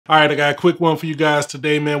All right, I got a quick one for you guys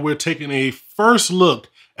today, man. We're taking a first look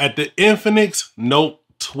at the Infinix Note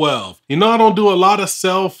 12. You know, I don't do a lot of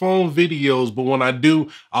cell phone videos, but when I do,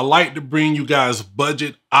 I like to bring you guys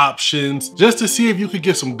budget options just to see if you could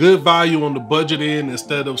get some good value on the budget end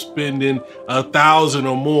instead of spending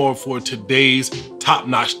 $1,000 or more for today's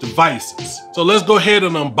top-notch devices. So let's go ahead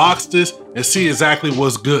and unbox this and see exactly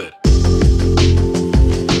what's good.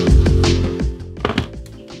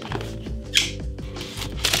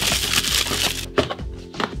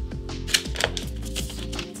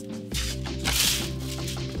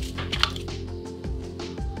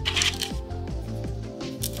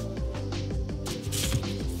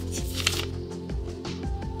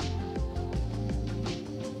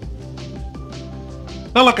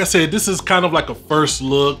 Now, like I said, this is kind of like a first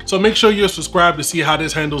look, so make sure you're subscribed to see how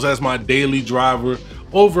this handles as my daily driver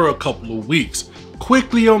over a couple of weeks.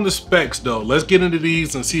 Quickly on the specs though, let's get into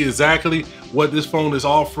these and see exactly what this phone is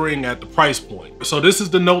offering at the price point. So this is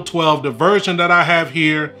the Note 12. The version that I have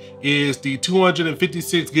here is the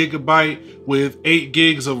 256 gigabyte with 8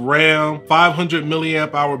 gigs of RAM, 500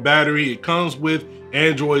 milliamp hour battery. It comes with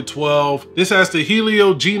Android 12. This has the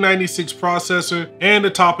Helio G96 processor, and to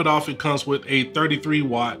top it off, it comes with a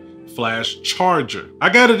 33-watt flash charger. I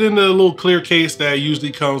got it in the little clear case that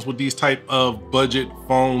usually comes with these type of budget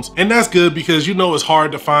phones, and that's good because you know it's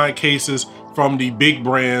hard to find cases from the big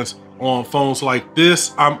brands on phones like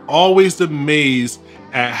this. I'm always amazed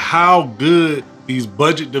at how good these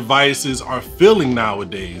budget devices are feeling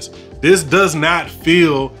nowadays. This does not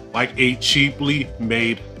feel like a cheaply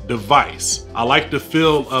made device. I like the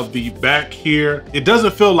feel of the back here. It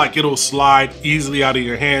doesn't feel like it'll slide easily out of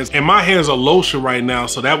your hands, and my hands are lotion right now,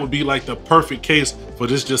 so that would be like the perfect case for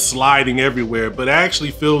this just sliding everywhere, but it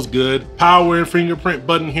actually feels good. Power and fingerprint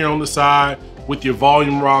button here on the side with your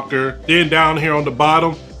volume rocker. Then down here on the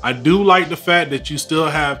bottom, I do like the fact that you still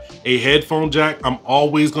have a headphone jack. I'm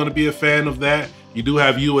always going to be a fan of that. You do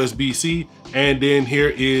have USB-C, and then here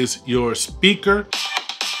is your speaker.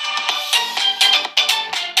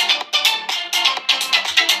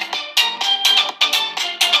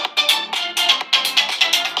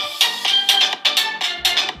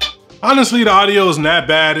 Honestly, the audio is not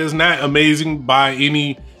bad. It's not amazing by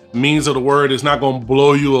any means of the word. It's not going to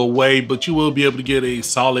blow you away, but you will be able to get a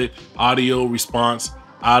solid audio response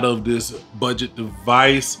out of this budget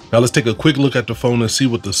device. Now let's take a quick look at the phone and see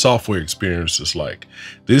what the software experience is like.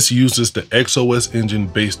 This uses the XOS engine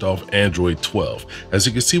based off Android 12. As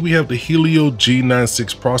you can see, we have the Helio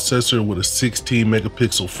G96 processor with a 16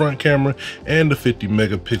 megapixel front camera and a 50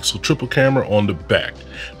 megapixel triple camera on the back.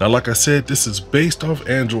 Now, like I said, this is based off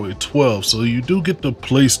Android 12, so you do get the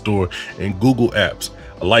Play Store and Google apps.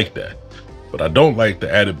 I like that, but I don't like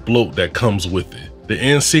the added bloat that comes with it. The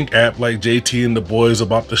NSYNC app like JT and the boys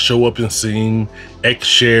about to show up and sing,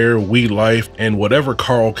 X-Share, We Life, and whatever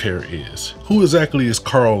Carl Care is. Who exactly is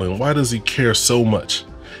Carl and why does he care so much?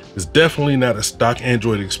 It's definitely not a stock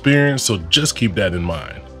Android experience, so just keep that in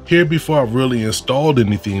mind. Here, before I've really installed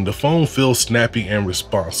anything, the phone feels snappy and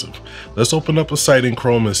responsive. Let's open up a site in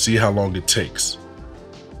Chrome and see how long it takes.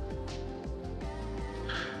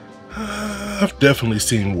 I've definitely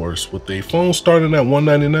seen worse. With a phone starting at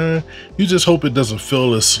 $199, you just hope it doesn't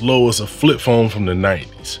feel as slow as a flip phone from the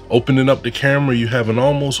 90s. Opening up the camera, you have an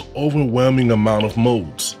almost overwhelming amount of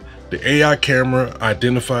modes. The AI camera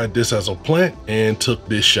identified this as a plant and took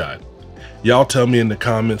this shot. Y'all tell me in the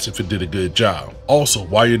comments if it did a good job. Also,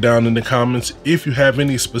 while you're down in the comments, if you have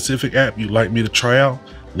any specific app you'd like me to try out,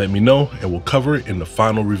 let me know and we'll cover it in the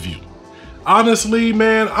final review. Honestly,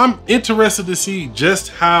 man, I'm interested to see just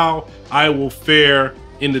how I will fare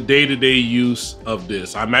in the day-to-day use of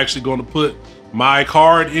this. I'm actually going to put my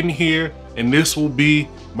card in here, and this will be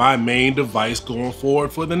my main device going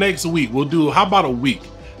forward for the next week. How about a week?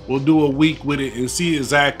 We'll do a week with it and see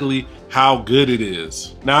exactly how good it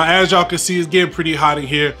is. Now, as y'all can see, it's getting pretty hot in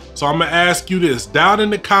here, so I'm gonna ask you this. Down in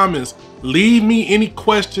the comments, leave me any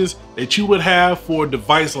questions that you would have for a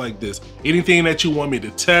device like this. Anything that you want me to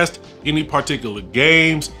test, any particular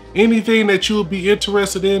games, anything that you would be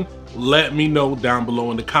interested in, let me know down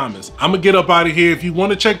below in the comments. I'm gonna get up out of here. If you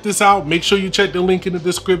want to check this out, make sure you check the link in the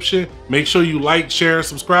description. Make sure you like, share,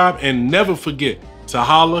 subscribe, and never forget to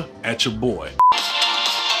holla at your boy.